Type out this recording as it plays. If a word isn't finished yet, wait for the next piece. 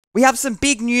We have some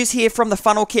big news here from the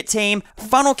FunnelKit team.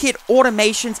 FunnelKit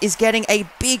Automations is getting a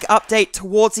big update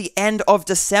towards the end of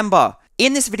December.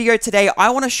 In this video today,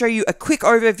 I want to show you a quick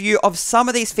overview of some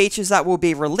of these features that will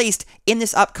be released in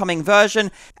this upcoming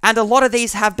version, and a lot of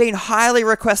these have been highly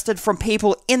requested from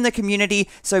people in the community,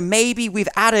 so maybe we've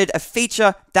added a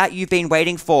feature that you've been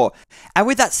waiting for. And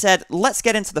with that said, let's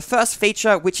get into the first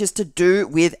feature, which is to do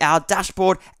with our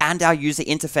dashboard and our user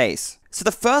interface. So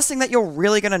the first thing that you're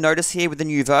really going to notice here with the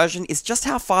new version is just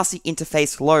how fast the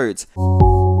interface loads.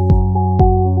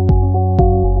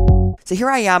 So here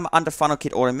I am under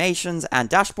FunnelKit Automations and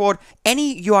Dashboard.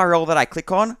 Any URL that I click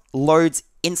on loads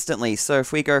instantly. So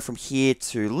if we go from here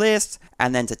to List,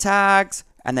 and then to Tags,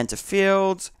 and then to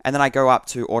Fields, and then I go up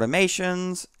to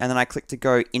Automations, and then I click to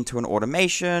go into an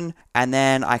automation, and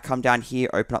then I come down here,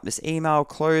 open up this email,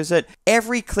 close it.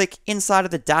 Every click inside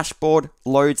of the dashboard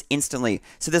loads instantly.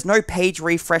 So there's no page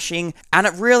refreshing, and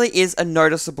it really is a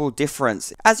noticeable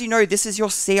difference. As you know, this is your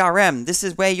CRM. This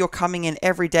is where you're coming in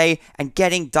every day and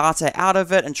getting data out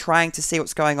of it and trying to see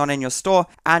what's going on in your store,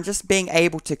 and just being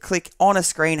able to click on a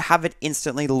screen, have it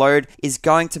instantly load is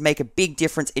going to make a big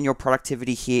difference in your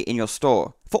productivity here in your store.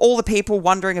 For all the people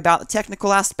wondering about the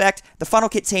technical aspect, the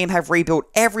FunnelKit team have rebuilt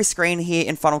every screen here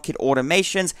in FunnelKit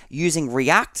Automations using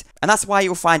React, and that's why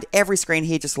you'll find every screen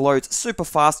here just loads super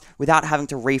fast without having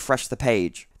to refresh the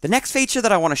page. The next feature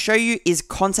that I want to show you is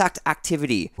contact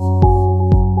activity.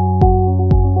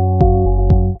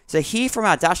 So here from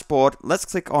our dashboard, let's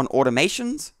click on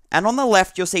Automations. And on the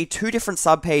left, you'll see two different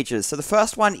subpages. So the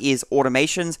first one is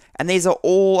automations, and these are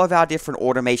all of our different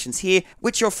automations here,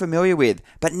 which you're familiar with.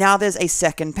 But now there's a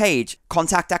second page,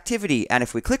 contact activity. And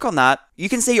if we click on that, you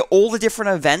can see all the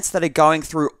different events that are going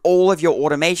through all of your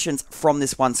automations from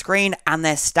this one screen and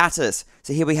their status.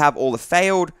 So here we have all the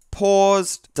failed,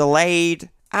 paused, delayed,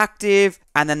 active,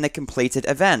 and then the completed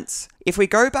events. If we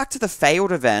go back to the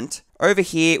failed event, over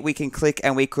here, we can click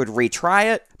and we could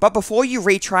retry it. But before you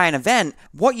retry an event,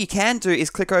 what you can do is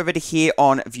click over to here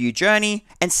on View Journey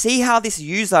and see how this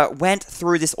user went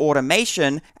through this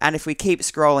automation. And if we keep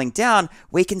scrolling down,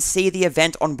 we can see the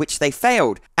event on which they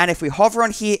failed. And if we hover on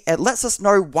here, it lets us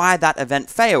know why that event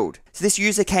failed. So this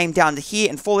user came down to here,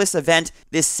 and for this event,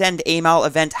 this send email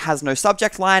event has no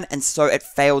subject line, and so it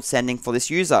failed sending for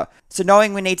this user. So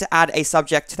knowing we need to add a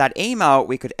subject to that email,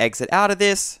 we could exit out of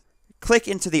this, click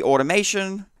into the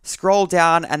automation, scroll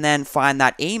down, and then find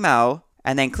that email,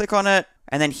 and then click on it,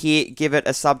 and then here, give it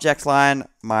a subject line,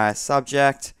 my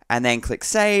subject, and then click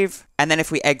save. And then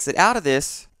if we exit out of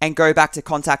this and go back to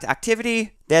contact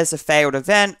activity, there's a failed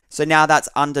event. So now that's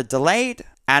under delayed,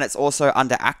 and it's also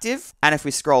under active. And if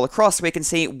we scroll across, we can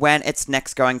see when it's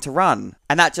next going to run.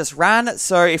 And that just ran.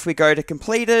 So if we go to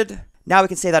completed, now we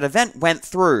can see that event went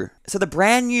through. So the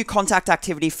brand new contact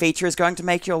activity feature is going to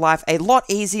make your life a lot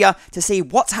easier to see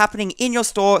what's happening in your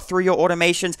store through your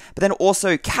automations, but then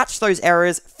also catch those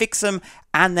errors, fix them,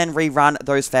 and then rerun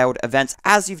those failed events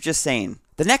as you've just seen.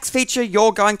 The next feature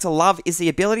you're going to love is the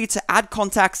ability to add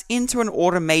contacts into an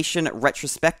automation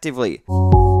retrospectively.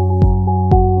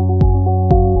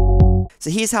 So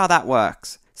here's how that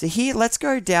works. So here, let's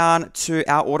go down to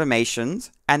our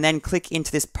automations and then click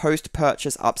into this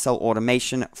post-purchase upsell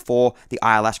automation for the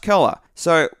eyelash curler.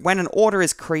 So when an order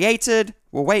is created,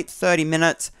 we'll wait 30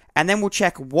 minutes and then we'll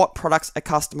check what products a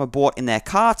customer bought in their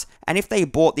cart. And if they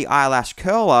bought the eyelash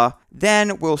curler,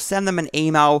 then we'll send them an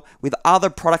email with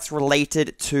other products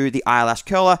related to the eyelash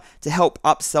curler to help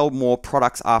upsell more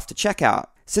products after checkout.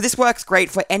 So this works great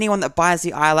for anyone that buys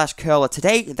the eyelash curler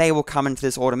today. They will come into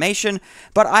this automation.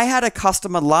 But I had a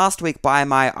customer last week buy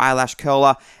my eyelash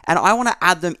curler, and I want to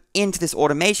add them into this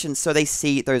automation so they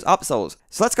see those upsells.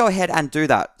 So let's go ahead and do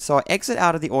that. So I exit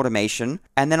out of the automation,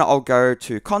 and then I'll go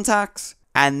to contacts,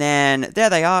 and then there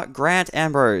they are, Grant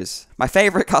Ambrose, my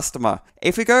favorite customer.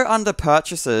 If we go under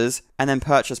purchases and then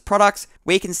purchase products,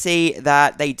 we can see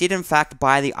that they did in fact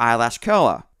buy the eyelash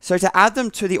curler. So to add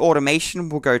them to the automation,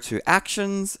 we'll go to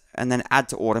Actions and then Add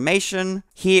to Automation.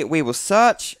 Here we will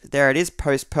search. There it is,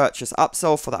 Post-Purchase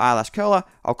Upsell for the eyelash curler.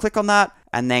 I'll click on that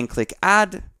and then click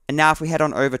Add. And now if we head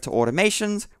on over to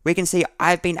Automations, we can see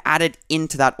I've been added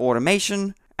into that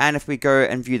automation. And if we go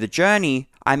and view the journey,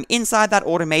 I'm inside that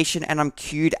automation and I'm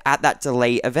queued at that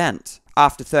delay event.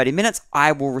 After 30 minutes,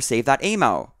 I will receive that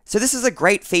email. So this is a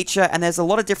great feature, and there's a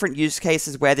lot of different use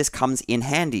cases where this comes in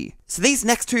handy. So these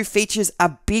next two features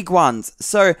are big ones.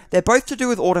 So they're both to do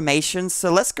with automations.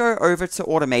 So let's go over to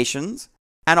automations,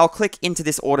 and I'll click into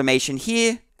this automation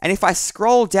here. And if I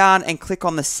scroll down and click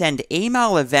on the send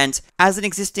email event, as an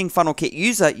existing FunnelKit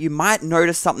user, you might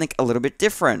notice something a little bit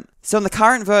different. So in the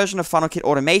current version of FunnelKit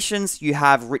Automations, you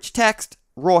have rich text,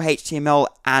 raw HTML,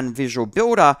 and Visual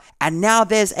Builder. And now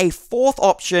there's a fourth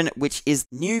option, which is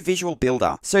new Visual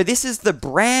Builder. So this is the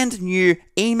brand new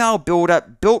email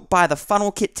builder built by the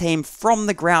FunnelKit team from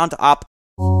the ground up.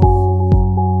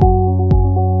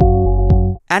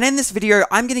 And in this video,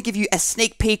 I'm going to give you a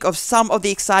sneak peek of some of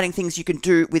the exciting things you can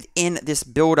do within this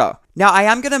builder. Now, I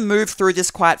am going to move through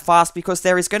this quite fast because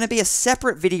there is going to be a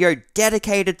separate video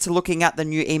dedicated to looking at the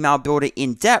new email builder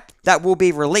in depth that will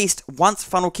be released once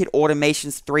FunnelKit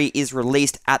Automations 3 is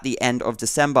released at the end of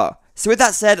December. So with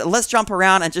that said, let's jump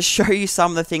around and just show you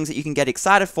some of the things that you can get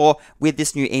excited for with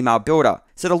this new email builder.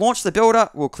 So to launch the builder,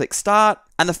 we'll click Start.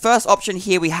 And the first option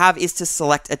here we have is to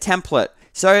select a template.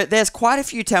 So there's quite a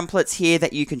few templates here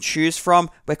that you can choose from.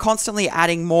 We're constantly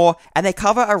adding more, and they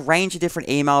cover a range of different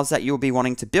emails that you'll be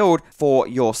wanting to build for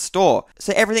your store.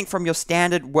 So everything from your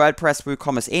standard WordPress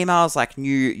WooCommerce emails, like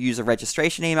new user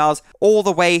registration emails, all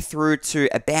the way through to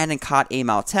abandoned cart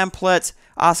email templates,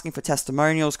 asking for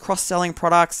testimonials, cross-selling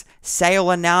products, sale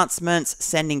announcements,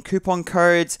 sending coupon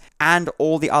codes, and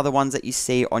all the other ones that you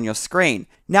see on your screen.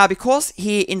 Now, because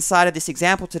here inside of this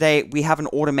example today, we have an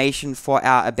automation for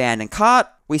our abandoned cart,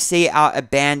 we see our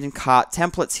abandoned cart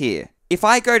templates here. If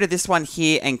I go to this one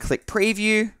here and click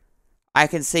preview, I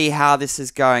can see how this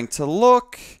is going to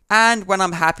look. And when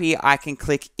I'm happy, I can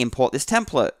click import this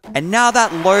template. And now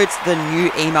that loads the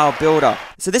new email builder.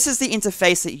 So this is the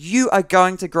interface that you are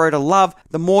going to grow to love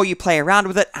the more you play around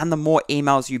with it and the more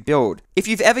emails you build. If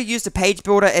you've ever used a page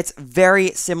builder, it's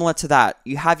very similar to that.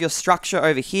 You have your structure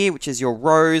over here, which is your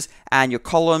rows and your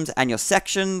columns and your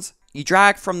sections. You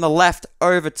drag from the left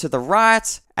over to the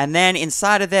right, and then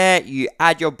inside of there, you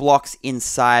add your blocks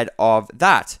inside of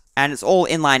that. And it's all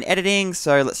inline editing,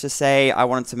 so let's just say I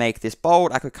wanted to make this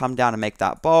bold. I could come down and make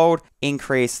that bold,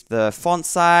 increase the font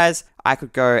size. I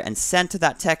could go and center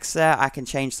that text there. I can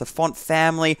change the font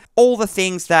family. All the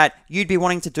things that you'd be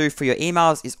wanting to do for your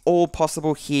emails is all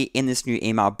possible here in this new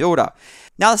email builder.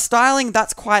 Now, the styling,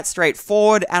 that's quite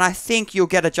straightforward, and I think you'll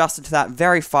get adjusted to that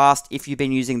very fast if you've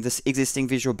been using this existing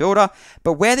visual builder.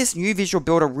 But where this new visual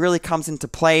builder really comes into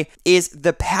play is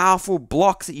the powerful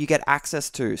blocks that you get access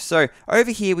to. So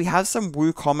over here, we have some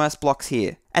WooCommerce blocks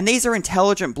here. And these are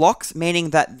intelligent blocks,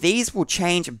 meaning that these will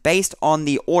change based on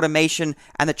the automation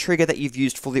and the trigger that you've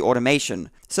used for the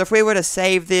automation. So if we were to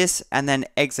save this and then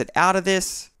exit out of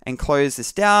this and close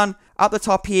this down, up the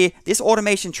top here, this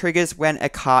automation triggers when a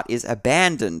cart is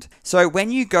abandoned. So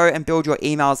when you go and build your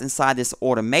emails inside this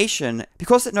automation,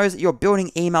 because it knows that you're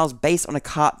building emails based on a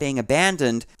cart being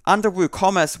abandoned, under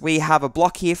WooCommerce, we have a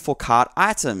block here for cart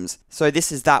items. So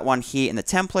this is that one here in the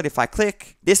template. If I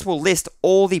click, this will list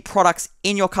all the products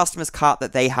in your customer's cart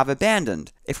that they have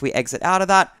abandoned. If we exit out of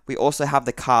that, we also have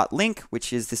the cart link,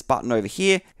 which is this button over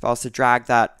here. If I was to drag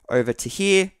that over to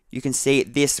here, you can see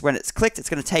this, when it's clicked, it's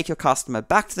going to take your customer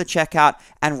back to the checkout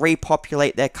and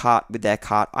repopulate their cart with their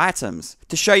cart items.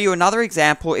 To show you another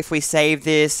example, if we save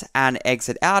this and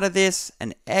exit out of this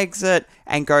and exit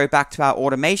and go back to our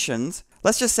automations,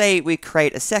 let's just say we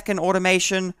create a second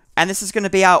automation, and this is going to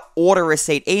be our order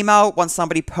receipt email once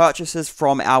somebody purchases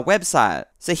from our website.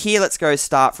 So here, let's go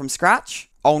start from scratch.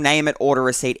 I'll name it order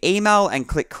receipt email and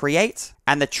click create.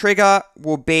 And the trigger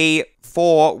will be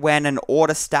for when an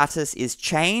order status is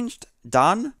changed,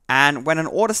 done. And when an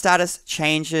order status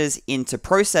changes into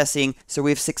processing, so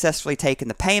we've successfully taken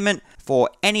the payment for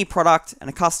any product, and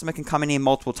a customer can come in here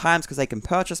multiple times because they can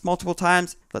purchase multiple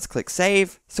times. Let's click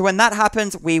save. So when that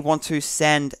happens, we want to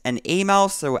send an email.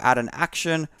 So we'll add an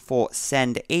action for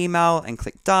send email and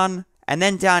click done. And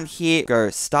then down here, go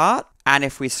start. And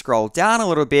if we scroll down a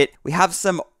little bit, we have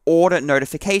some order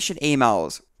notification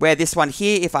emails, where this one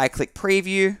here, if I click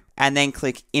preview and then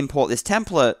click import this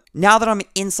template, now that I'm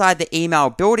inside the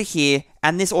email builder here,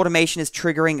 and this automation is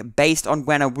triggering based on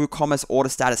when a WooCommerce order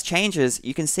status changes,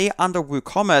 you can see under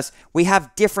WooCommerce, we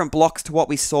have different blocks to what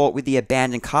we saw with the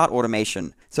abandoned cart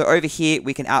automation. So over here,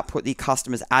 we can output the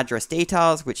customer's address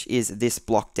details, which is this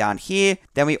block down here.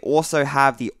 Then we also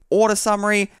have the order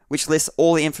summary, which lists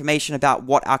all the information about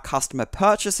what our customer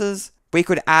purchases. We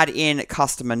could add in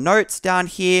customer notes down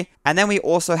here. And then we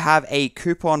also have a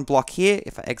coupon block here.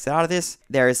 If I exit out of this,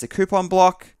 there is the coupon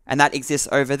block, and that exists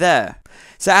over there.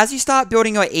 So as you start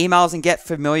building your emails and get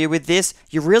familiar with this,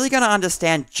 you're really going to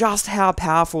understand just how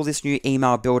powerful this new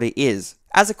email builder is.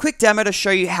 As a quick demo to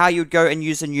show you how you'd go and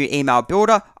use a new email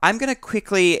builder, I'm going to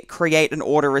quickly create an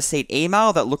order receipt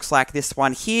email that looks like this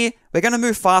one here. We're going to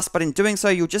move fast, but in doing so,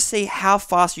 you'll just see how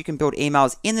fast you can build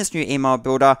emails in this new email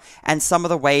builder and some of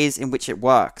the ways in which it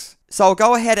works. So I'll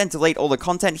go ahead and delete all the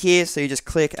content here. So you just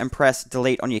click and press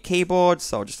delete on your keyboard.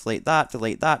 So I'll just delete that,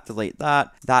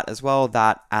 that as well,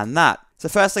 that, and that. So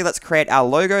firstly, let's create our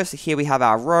logo. So here we have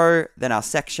our row, then our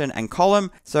section and column.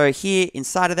 So here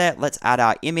inside of there, let's add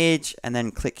our image and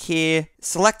then click here,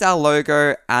 select our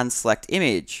logo and select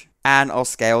image. And I'll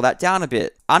scale that down a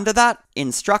bit. Under that,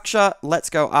 in structure, let's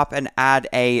go up and add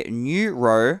a new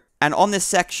row. And on this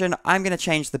section, I'm going to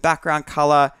change the background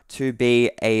color to be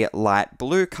a light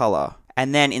blue color.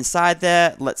 And then inside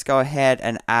there, let's go ahead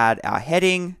and add our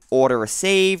heading, order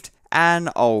received, and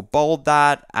I'll bold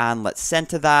that and let's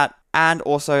center that. And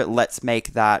also let's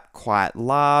make that quite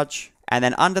large. And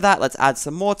then under that, let's add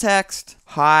some more text.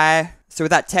 Hi. So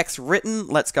with that text written,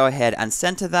 let's go ahead and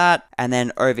center that. And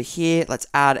then over here, let's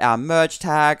add our merge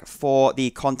tag for the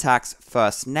contact's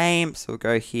first name. So we'll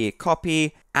go here,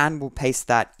 copy, and we'll paste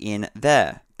that in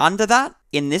there. Under that,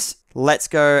 in this, let's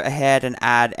go ahead and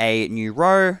add a new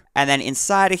row. And then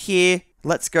inside of here,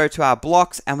 let's go to our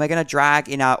blocks and we're going to drag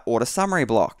in our order summary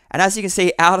block. And as you can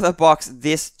see out of the box,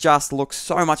 this just looks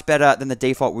so much better than the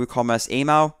default WooCommerce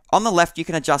email. On the left, you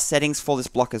can adjust settings for this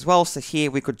block as well. So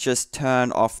here we could just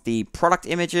turn off the product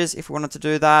images if we wanted to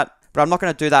do that. But I'm not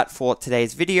going to do that for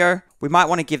today's video. We might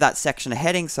want to give that section a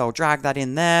heading. So I'll drag that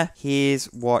in there. Here's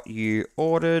what you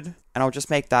ordered. And I'll just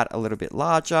make that a little bit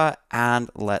larger and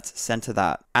let's center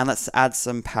that. And let's add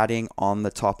some padding on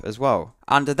the top as well.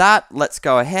 Under that, let's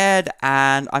go ahead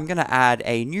and I'm going to add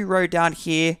a new row down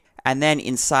here. And then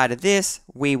inside of this,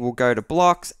 we will go to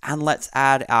blocks and let's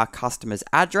add our customer's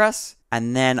address.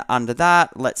 And then under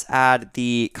that, let's add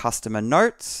the customer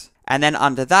notes. And then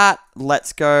under that,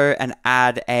 let's go and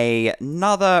add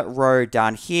another row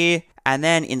down here. And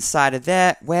then inside of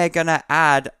there, we're going to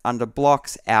add under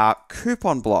blocks our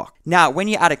coupon block. Now, when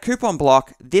you add a coupon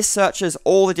block, this searches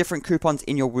all the different coupons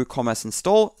in your WooCommerce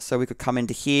install. So we could come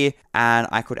into here and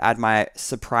I could add my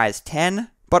surprise 10.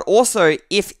 But also,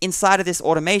 if inside of this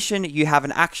automation, you have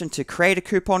an action to create a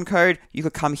coupon code, you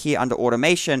could come here under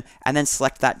automation and then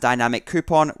select that dynamic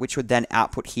coupon, which would then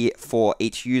output here for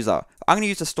each user. I'm going to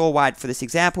use the store-wide for this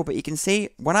example, but you can see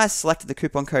when I selected the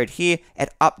coupon code here,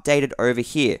 it updated over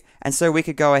here. And so we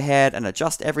could go ahead and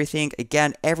adjust everything.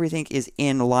 Again, everything is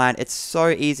in line. It's so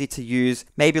easy to use.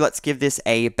 Maybe let's give this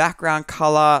a background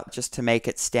color just to make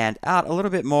it stand out a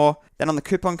little bit more. Then on the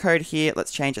coupon code here,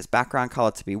 let's change its background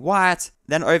color to be white.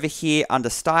 Then over here under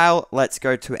style, let's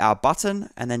go to our button.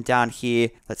 And then down here,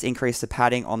 let's increase the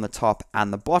padding on the top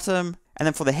and the bottom. And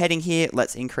then for the heading here,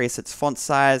 let's increase its font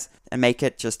size and make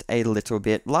it just a little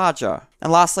bit larger.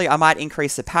 And lastly, I might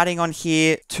increase the padding on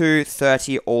here to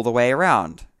 30 all the way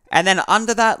around. And then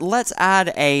under that, let's add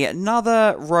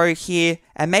another row here.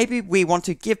 And maybe we want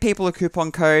to give people a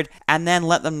coupon code and then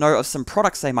let them know of some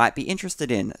products they might be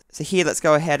interested in. So here, let's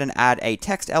go ahead and add a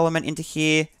text element into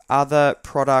here. Other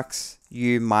products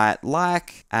you might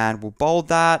like, and we'll bold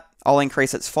that. I'll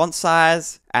increase its font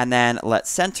size and then let's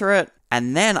center it.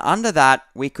 And then under that,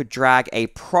 we could drag a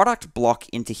product block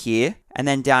into here. And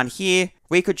then down here,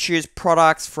 we could choose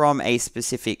products from a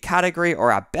specific category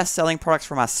or our best-selling products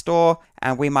from our store.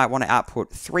 And we might want to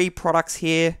output 3 products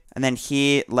here. And then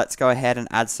here, let's go ahead and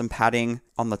add some padding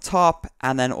on the top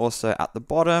and then also at the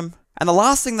bottom. And the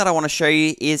last thing that I want to show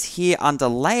you is here under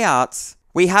layouts,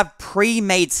 we have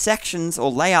pre-made sections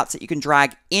or layouts that you can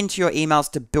drag into your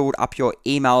emails to build up your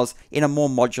emails in a more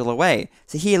modular way.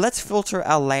 So here, let's filter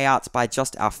our layouts by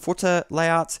just our footer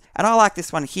layouts. And I like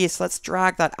this one here, so let's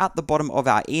drag that at the bottom of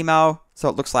our email. So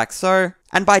it looks like so.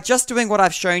 And by just doing what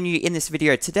I've shown you in this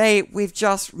video today, we've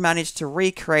just managed to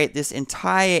recreate this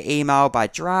entire email by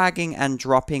dragging and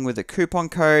dropping with a coupon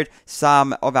code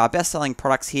some of our best-selling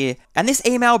products here. And this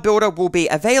email builder will be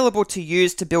available to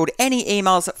use to build any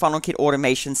emails that FunnelKit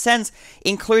Automation sends,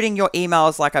 including your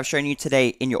emails like I've shown you today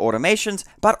in your automations,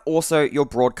 but also your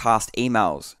broadcast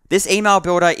emails. This email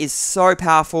builder is so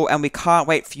powerful and we can't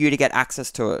wait for you to get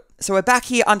access to it. So we're back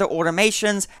here under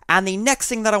automations, and the next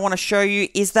thing that I want to show you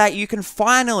is that you can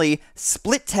finally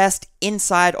split test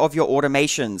inside of your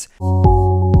automations.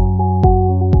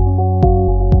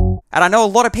 And I know a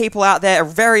lot of people out there are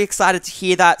very excited to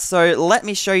hear that, so let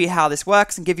me show you how this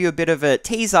works and give you a bit of a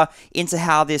teaser into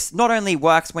how this not only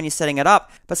works when you're setting it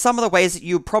up, but some of the ways that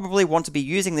you probably want to be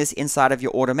using this inside of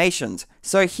your automations.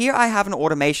 So here I have an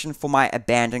automation for my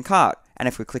abandoned cart. And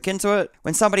if we click into it,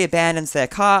 when somebody abandons their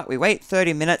cart, we wait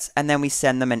 30 minutes and then we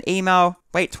send them an email,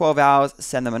 wait 12 hours,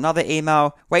 send them another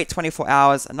email, wait 24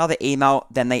 hours, another email,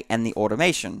 then they end the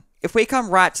automation. If we come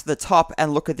right to the top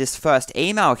and look at this first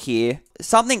email here,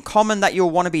 something common that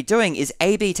you'll want to be doing is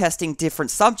A/B testing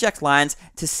different subject lines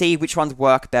to see which ones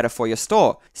work better for your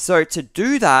store. So to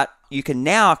do that, you can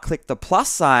now click the plus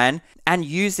sign and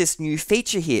use this new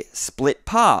feature here, split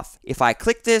path. If I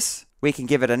click this, we can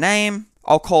give it a name.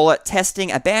 I'll call it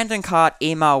testing abandoned cart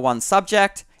email 1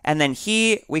 subject. And then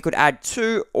here, we could add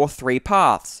 2 or 3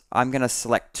 paths. I'm going to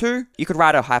select 2. You could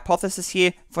write a hypothesis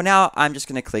here. For now, I'm just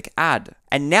going to click add.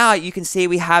 And now you can see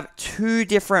we have 2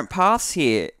 different paths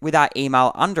here with our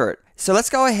email under it. So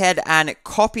let's go ahead and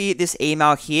copy this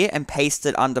email here and paste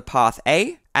it under path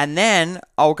A. And then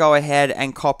I'll go ahead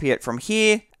and copy it from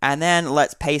here. And then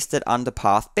let's paste it under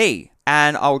path B.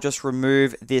 And I'll just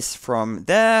remove this from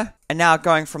there. And now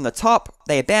going from the top,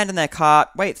 they abandon their cart,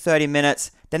 wait 30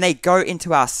 minutes. Then they go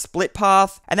into our split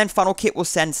path, and then FunnelKit will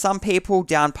send some people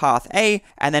down path A,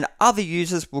 and then other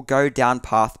users will go down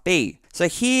path B. So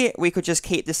here we could just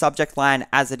keep the subject line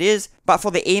as it is, but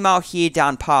for the email here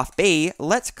down path B,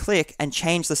 let's click and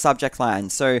change the subject line.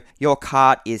 So your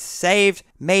cart is saved.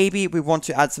 Maybe we want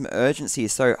to add some urgency.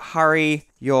 So hurry,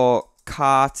 your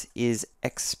cart is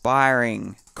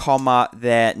expiring, comma,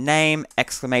 their name,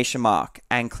 exclamation mark,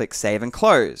 and click save and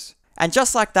close. And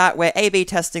just like that, we're A/B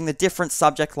testing the different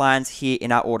subject lines here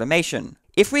in our automation.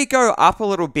 If we go up a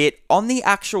little bit on the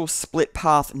actual split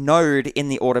path node in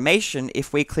the automation,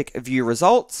 if we click view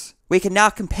results, we can now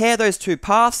compare those 2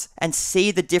 paths and see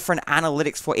the different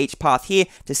analytics for each path here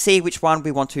to see which one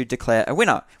we want to declare a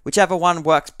winner. Whichever one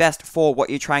works best for what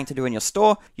you're trying to do in your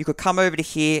store, you could come over to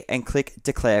here and click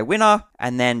declare winner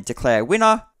and then declare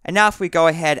winner. And now if we go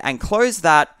ahead and close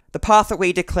that, the path that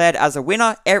we declared as a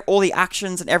winner, all the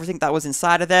actions and everything that was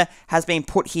inside of there has been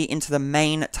put here into the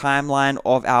main timeline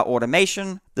of our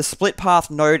automation. The split path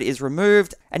node is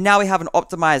removed, and now we have an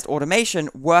optimized automation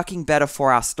working better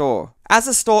for our store. As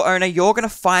a store owner, you're going to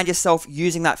find yourself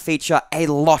using that feature a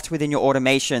lot within your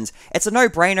automations. It's a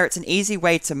no-brainer. It's an easy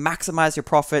way to maximize your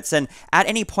profits, and at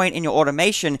any point in your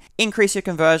automation, increase your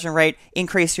conversion rate,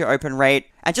 increase your open rate,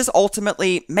 and just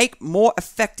ultimately make more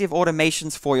effective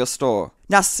automations for your store.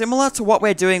 Now, similar to what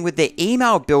we're doing with the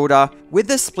email builder, with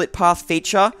the split path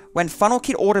feature, when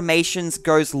FunnelKit Automations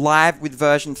goes live with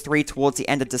version 3 towards the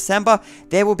end of December,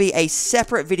 there will be a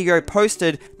separate video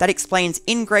posted that explains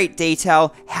in great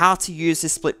detail how to use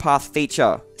this split path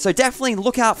feature. So definitely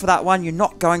look out for that one. You're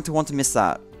not going to want to miss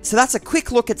that. So that's a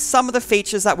quick look at some of the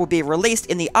features that will be released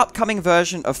in the upcoming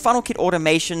version of FunnelKit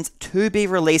Automations to be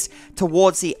released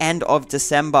towards the end of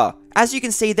December. As you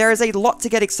can see, there is a lot to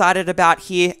get excited about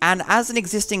here, and as an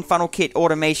existing FunnelKit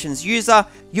Automations user,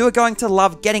 you are going to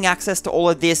love getting access to all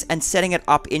of this and setting it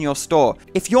up in your store.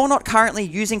 If you're not currently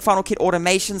using FunnelKit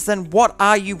Automations, then what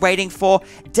are you waiting for?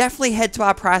 Definitely head to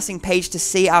our pricing page to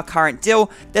see our current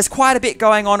deal. There's quite a bit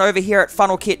going on over here at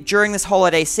FunnelKit during this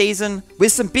holiday season,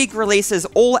 with some big releases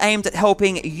all aimed at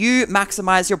helping you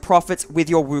maximize your profits with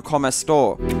your WooCommerce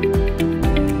store.